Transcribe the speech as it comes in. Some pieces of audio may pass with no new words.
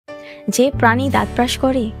যে প্রাণী দাঁত ব্রাশ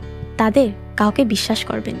করে তাদের কাউকে বিশ্বাস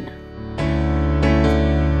করবেন না।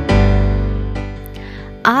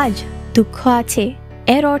 আজ দুঃখ আছে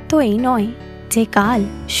এর অর্থ এই নয় যে কাল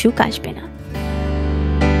সুখ আসবে না।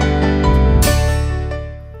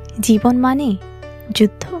 জীবন মানে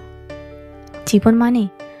যুদ্ধ, জীবন মানে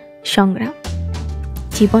সংগ্রাম,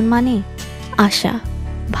 জীবন মানে আশা,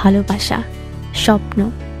 ভালোবাসা, স্বপ্ন,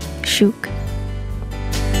 সুখ।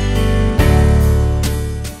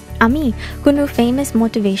 আমি কোনো ফেমাস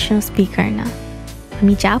মোটিভেশনাল স্পিকার না।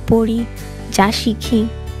 আমি যা পড়ি, যা শিখি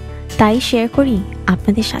তাই শেয়ার করি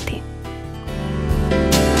আপনাদের সাথে।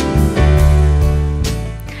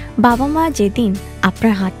 বাবা মা যেদিন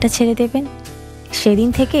আপনার হাতটা ছেড়ে দেবেন সেদিন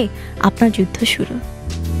থেকে আপনার যুদ্ধ শুরু।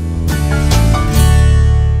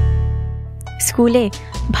 স্কুলে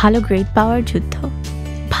ভালো গ্রেড পাওয়ার যুদ্ধ,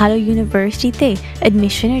 ভালো ইউনিভার্সিটিতে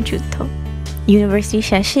অ্যাডমিশনের যুদ্ধ, ইউনিভার্সিটি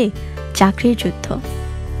শেষে চাকরির যুদ্ধ।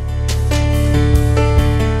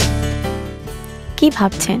 কি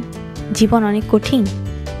ভাবছেন জীবন অনেক কঠিন?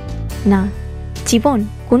 না, জীবন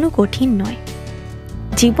কোনো কঠিন নয়।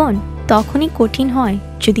 জীবন তখনই কঠিন হয়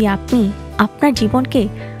যদি আপনি আপনার জীবনকে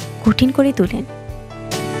কঠিন করে তোলেন।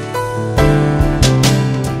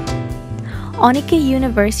 অনেকে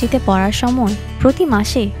ইউনিভার্সিটিতে পড়ার সময় প্রতি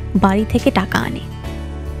মাসে বাড়ি থেকে টাকা আনে,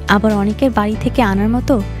 আবার অনেকের বাড়ি থেকে আনার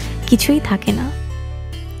মতো কিছুই থাকে না।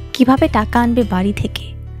 কিভাবে টাকা আনবে বাড়ি থেকে?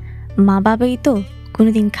 মা বাবাই তো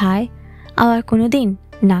কোনোদিন খায়, আবার কোনোদিন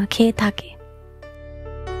না খেয়ে থাকে।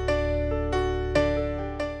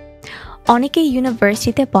 অনেকে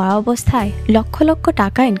ইউনিভার্সিটিতে পড়া অবস্থায় লক্ষ লক্ষ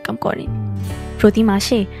টাকা ইনকাম করেন, প্রতি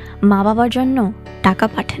মাসে মা বাবার জন্য টাকা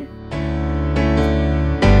পাঠান।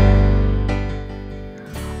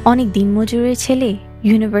 অনেক দিনমজুরের ছেলে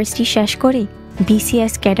ইউনিভার্সিটি শেষ করে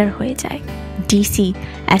বিসিএস ক্যাডার হয়ে যায়, ডিসি,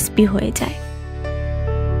 এসপি হয়ে যায়।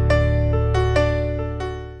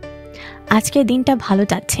 আজকের দিনটা ভালো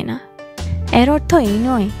যাচ্ছে না, এর অর্থ এই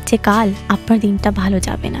নয় যে কাল আপনার দিনটা ভালো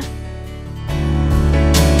যাবে না।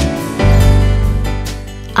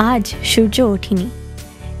 আজ সূর্য ওঠেনি,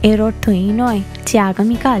 এর অর্থ এই নয় যে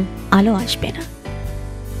আগামীকাল আলো আসবে না।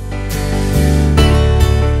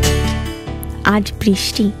 আজ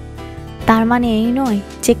বৃষ্টি, তার মানে এই নয়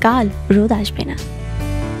যে কাল রোদ আসবে না।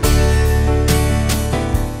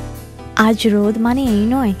 আজ রোদ মানে এই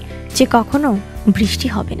নয় যে কখনো বৃষ্টি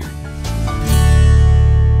হবে না।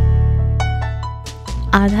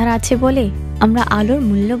 আধার আছে বলে আমরা আলোর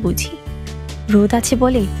মূল্য বুঝি, রোদ আছে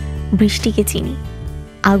বলে বৃষ্টিকে চিনি,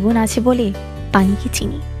 আগুন আছে বলে পানিকে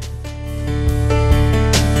চিনি।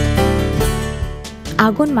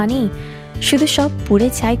 আগুন মানেই শুধু সব পুড়ে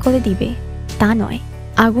ছাই করে দিবে তা নয়,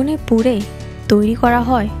 আগুনে পুড়ে তৈরি করা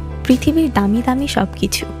হয় পৃথিবীর দামি দামি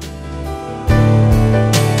সবকিছু।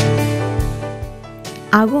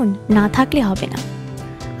 আগুন না থাকলে হবে না,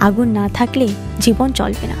 আগুন না থাকলে জীবন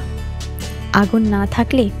চলবে না, আগুন না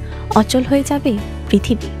থাকলে অচল হয়ে যাবে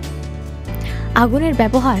পৃথিবী। আগুনের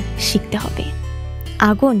ব্যবহার শিখতে হবে,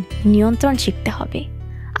 আগুন নিয়ন্ত্রণ শিখতে হবে,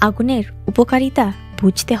 আগুনের উপকারিতা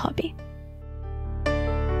বুঝতে হবে।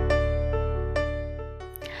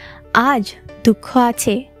 আজ দুঃখ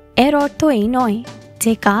আছে এর অর্থ এই নয়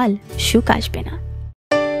যে কাল সুখ আসবে না।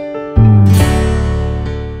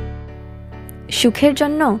 সুখের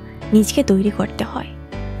জন্য নিজকে তৈরি করতে হয়।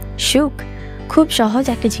 সুখ খুব সহজ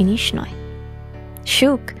একটা জিনিস নয়।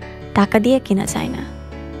 সুখ টাকা দিয়ে কেনা যায় না,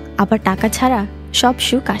 আবার টাকা ছাড়া সব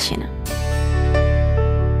সুখ আসে না।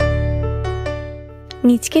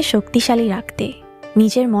 নিজকে শক্তিশালী রাখতে,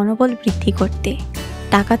 নিজের মনোবল বৃদ্ধি করতে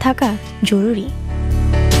টাকা থাকা জরুরি।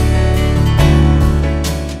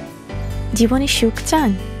 জীবনে সুখ চান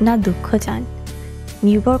না দুঃখ চান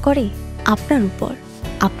নির্ভর করে আপনার উপর,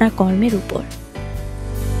 আপনার কর্মের উপর।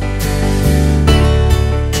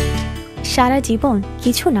 সারা জীবন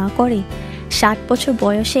কিছু না করে 60 বছর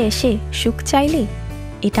বয়সে এসে সুখ চাইলে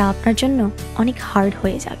এটা আপনার জন্য অনেক হার্ড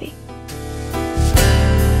হয়ে যাবে।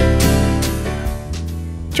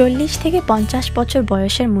 40 থেকে 50 বছর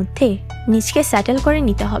বয়সের মধ্যে নিজকে সেটেল করে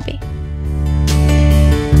নিতে হবে।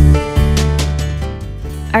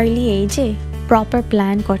 আর্লি এজে প্রপার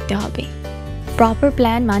প্ল্যান করতে হবে। প্রপার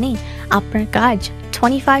প্ল্যান মানে আপনার কাজ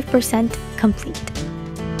 25% কমপ্লিট।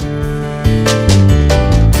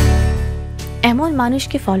 এমন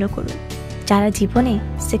মানুষকে ফলো করুন যারা জীবনে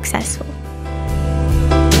সাকসেসফুল।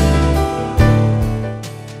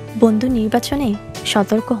 বন্ধু নির্বাচনে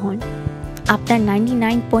সতর্ক হন। আপনার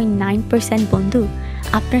 99.9% বন্ধু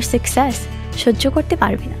আপনার সাকসেস সহ্য করতে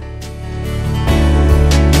পারবে না।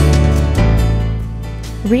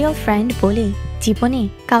 রিয়েল ফ্রেন্ড বলে জীবনে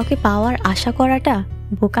কাউকে পাওয়ার আশা করাটা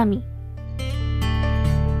বোকামি।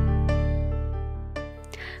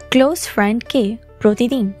 ক্লোজ ফ্রেন্ডকে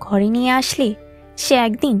প্রতিদিন ঘরে নিয়ে আসলে সে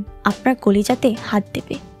একদিন আপনার কলিজাতে হাত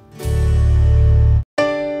দেবে।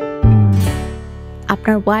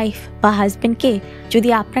 আপনার ওয়াইফ বা হাজবেন্ডকে যদি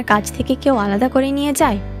আপনার কাছ থেকে কেউ আলাদা করে নিয়ে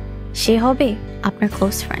যায়, সে হবে আপনার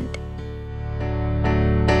ক্লোজ ফ্রেন্ড।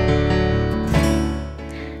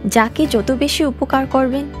 যাকে যত বেশি উপকার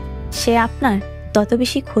করবেন, সে আপনার তত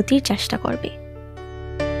বেশি ক্ষতির চেষ্টা করবে।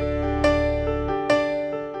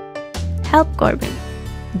 হেল্প করবেন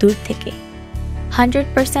দূর থেকে,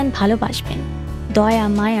 100% ভালোবাসবেন, দয়া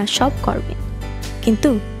মায়া সব করবেন, কিন্তু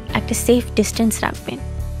একটা সেফ ডিস্টেন্স রাখবেন।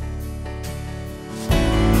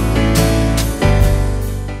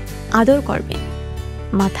 আদর করবেন,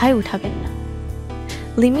 মাথায় উঠাবেন না।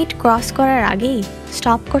 লিমিট ক্রস করার আগেই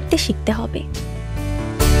স্টপ করতে শিখতে হবে।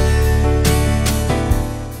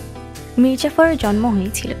 মির্জাফরের জন্ম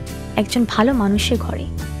হয়েছিল একজন ভালো মানুষের ঘরে।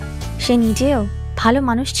 সে নিজেও ভালো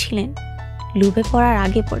মানুষ ছিলেন লুভে পড়ার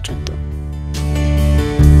আগে পর্যন্ত।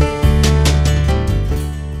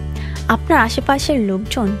 আপনার আশেপাশের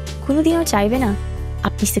লোকজন কোনোদিনও চাইবে না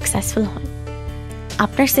আপনি সাকসেসফুল হন।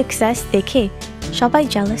 আপনার সাকসেস দেখে সবাই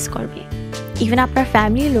জেলাস করবে, ইভেন আপনার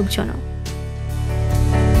ফ্যামিলির লোকজনও।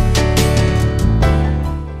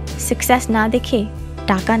 সাকসেস না দেখে,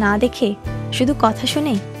 টাকা না দেখে, শুধু কথা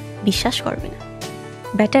শুনে বিশ্বাস করবে না।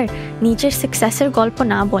 বেটার নিজের সাকসেসের গল্প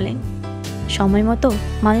না বলেন, সময় মতো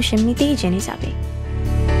মানুষ এমনিতেই জেনে যাবে।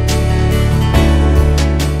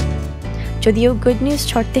 যদিও গুড নিউজ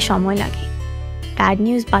ছড়তে সময় লাগে, ব্যাড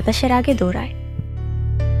নিউজ বাতাসের আগে দৌড়ায়।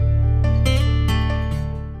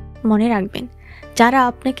 মনে রাখবেন, যারা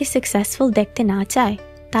আপনাকে সাকসেসফুল দেখতে না চায়,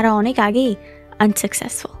 তারা অনেক আগেই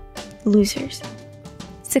আনসাকসেসফুল, লুজার্স।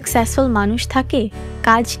 সাকসেসফুল মানুষ থাকে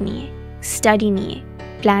কাজ নিয়ে, স্টাডি নিয়ে,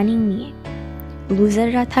 প্ল্যানিং নিয়ে।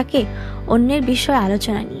 লুজাররা থাকে অন্যের বিষয়ে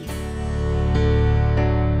আলোচনা নিয়ে।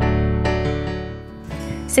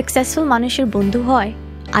 সাকসেসফুল মানুষের বন্ধু হয়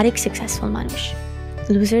আরেক সাকসেসফুল মানুষ,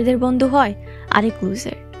 লুজারদের বন্ধু হয় আরেক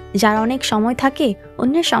লুজার, যার অনেক সময় থাকে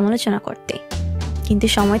অন্যের সমালোচনা করতে, কিন্তু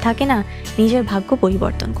সময় থাকে না নিজের ভাগ্য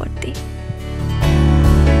পরিবর্তন করতে।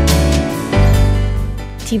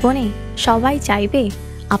 জীবনে সবাই চাইবে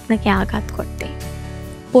আপনাকে আঘাত করতে।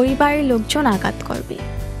 পরিবারের লোকজন আঘাত করবে,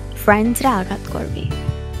 ফ্রেন্ডসরা আঘাত করবে,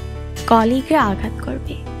 কলিগরা আঘাত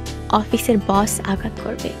করবে, অফিসের বস আঘাত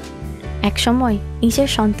করবে, একসময় নিজের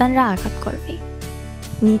সন্তানরা আঘাত করবে।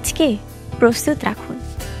 নিজকে প্রস্তুত রাখুন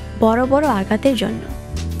বড় বড় আঘাতের জন্য।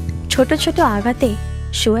 ছোট ছোট আঘাতে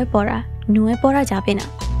শুয়ে পড়া, নুয়ে পড়া যাবে না।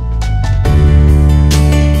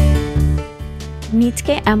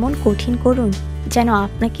 নিজকে এমন কঠিন করুন যেন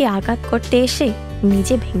আপনাকে আঘাত করতে এসে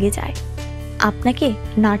নিজে ভেঙে যায়, আপনাকে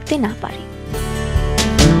নাড়তে না পারে।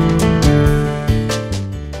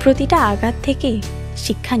 প্রতিটা আঘাত থেকে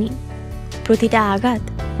শিক্ষা নিন, প্রতিটা আঘাত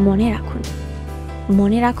মনে রাখুন।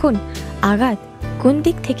 মনে রাখুন আঘাত কোন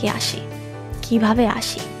দিক থেকে আসে, কিভাবে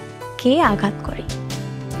আসে, কে আঘাত করে।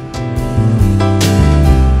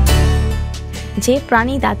 যে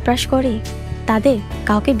প্রাণী দাঁত ব্রাশ করে তাদের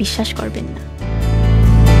কাউকে বিশ্বাস করবেন না।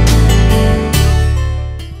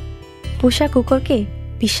 পোষা কুকুরকে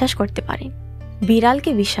বিশ্বাস করতে পারেন,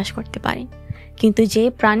 বিড়ালকে বিশ্বাস করতে পারেন, কিন্তু যে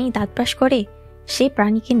প্রাণী দাঁত ব্রাশ করে সে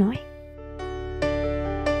প্রাণীকে নয়।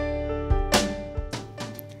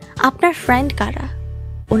 আপনার ফ্রেন্ড কারা?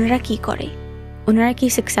 ওনারা কি করে? ওনারা কি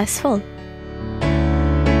সাকসেসফুল?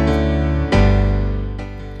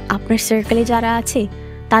 আপনার সার্কেলে যারা আছে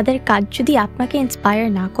তাদের কাজ যদি আপনাকে ইন্সপায়ার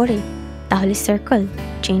না করে, তাহলে সার্কেল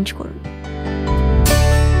চেঞ্জ করুন।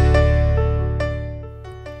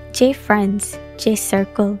 যে ফ্রেন্ডস, যে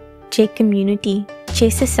সার্কেল, যে কমিউনিটি, যে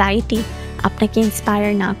সোসাইটি আপনাকে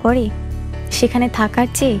ইন্সপায়ার না করে, সেখানে থাকার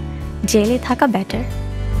চেয়ে জেলে থাকা বেটার।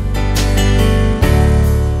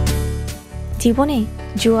 জীবনে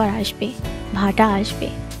জোয়ার আসবে, ভাটা আসবে,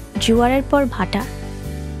 জোয়ারের পর ভাটা।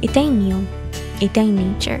 এটাই নিয়ম, এটাই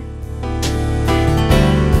নেচার।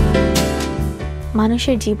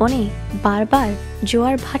 মানুষের জীবনে বারবার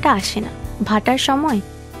জোয়ার ভাটা আসে না। ভাটার সময়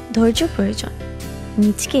ধৈর্য প্রয়োজন,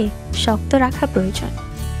 নিজকে শক্ত রাখা প্রয়োজন,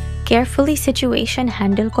 কেয়ারফুলি সিচুয়েশন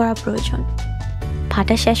হ্যান্ডেল করা প্রয়োজন।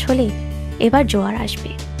 ভাটা শেষ হলে এবার জোয়ার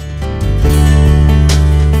আসবে।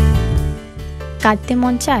 কাঁদতে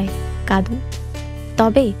মন চায়, কাঁদুন,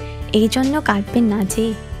 তবে এই জন্য কাঁদবেন না যে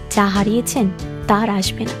যা হারিয়েছেন তার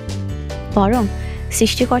আসবে না, বরং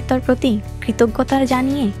সৃষ্টিকর্তার প্রতি কৃতজ্ঞতা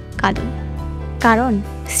জানিয়ে কাঁদুন, কারণ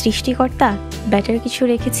সৃষ্টিকর্তা বেটার কিছু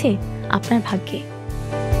রেখেছে আপনার ভাগ্যে।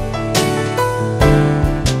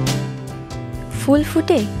 ফুল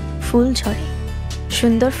ফুটে, ফুল ঝরে।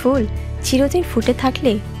 সুন্দর ফুল চিরদিন ফুটে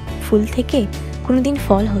থাকলে ফুল থেকে কোনোদিন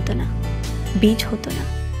ফল হতো না, বীজ হতো না,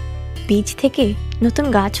 বীজ থেকে নতুন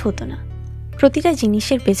গাছ হতো না। প্রতিটা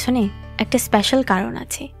জিনিসের পেছনে একটা স্পেশাল কারণ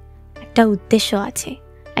আছে, একটা উদ্দেশ্য আছে,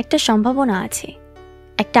 একটা সম্ভাবনা আছে,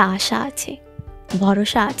 একটা আশা আছে,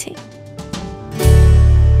 ভরসা আছে।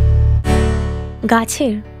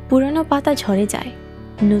 গাছের পুরনো পাতা ঝরে যায়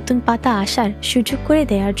নতুন পাতা আসার সুযোগ করে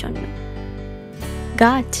দেওয়ার জন্য।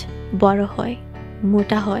 গাছ বড় হয়,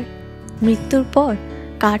 মোটা হয়, মৃত্যুর পর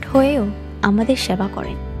কাঠ হয়েও আমাদের সেবা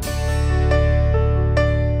করেন।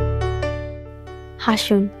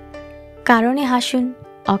 হাসুন, কারণে হাসুন,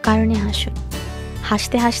 অকারণে হাসুন।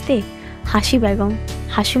 হাসতে হাসতে হাসি বেগম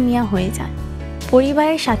হাসু মিয়া হয়ে যান।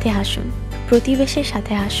 পরিবারের সাথে হাসুন, প্রতিবেশের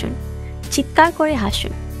সাথে হাসুন, চিৎকার করে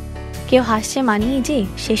হাসুন। কেউ হাসছে মানেই যে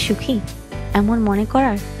সে সুখী এমন মনে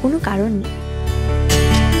করার কোনো কারণ নেই।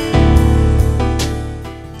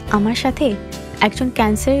 আমার সাথে একজন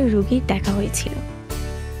ক্যান্সারের রোগীর দেখা হয়েছিল,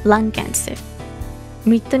 লাং ক্যান্সার।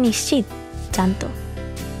 মৃত্যু নিশ্চিত জানত।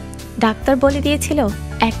 ডাক্তার বলে দিয়েছিল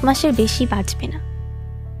 1 মাসের বেশি বাঁচবে না।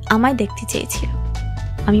 আমায় দেখতে চেয়েছিল।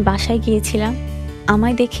 আমি বাসায় গিয়েছিলাম,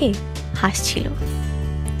 আমায় দেখে হাসছিল।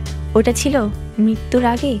 ওটা ছিল মৃত্যুর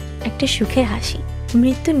আগে একটা সুখের হাসি।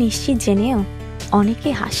 মৃত্যু নিশ্চিত জেনেও অনেকে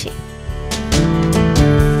হাসে।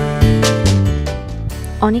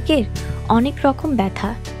 অনেকের অনেক রকম ব্যথা,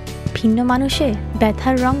 ভিন্ন মানুষের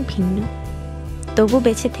ব্যথার রং ভিন্ন, তবু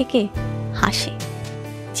বেঁচে থেকে হাসে।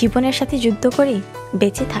 জীবনের সাথে যুদ্ধ করে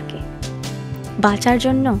বেঁচে থাকে। বাঁচার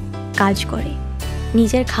জন্য কাজ করে,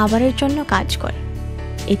 নিজের খাবারের জন্য কাজ করে।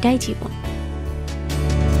 এটাই জীবন।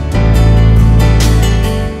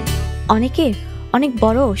 অনেকের অনেক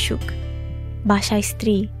বড় অসুখ, বাসায়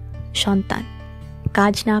স্ত্রী সন্তান।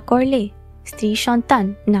 কাজ না করলে স্ত্রী সন্তান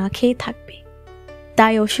না খেয়ে থাকবে,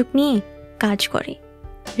 তাই অসুখ নিয়ে কাজ করে,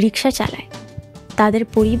 রিক্সা চালায়। তাদের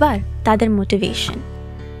পরিবার তাদের মোটিভেশন,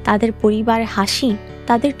 তাদের পরিবারের হাসি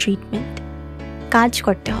তাদের ট্রিটমেন্ট। কাজ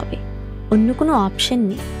করতে হবে, অন্য কোনো অপশন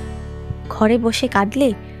নেই। ঘরে বসে কাঁদলে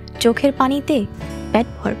চোখের পানিতে পেট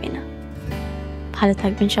ভরবে না। ভালো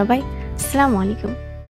থাকবেন সবাই। আসসালামু আলাইকুম।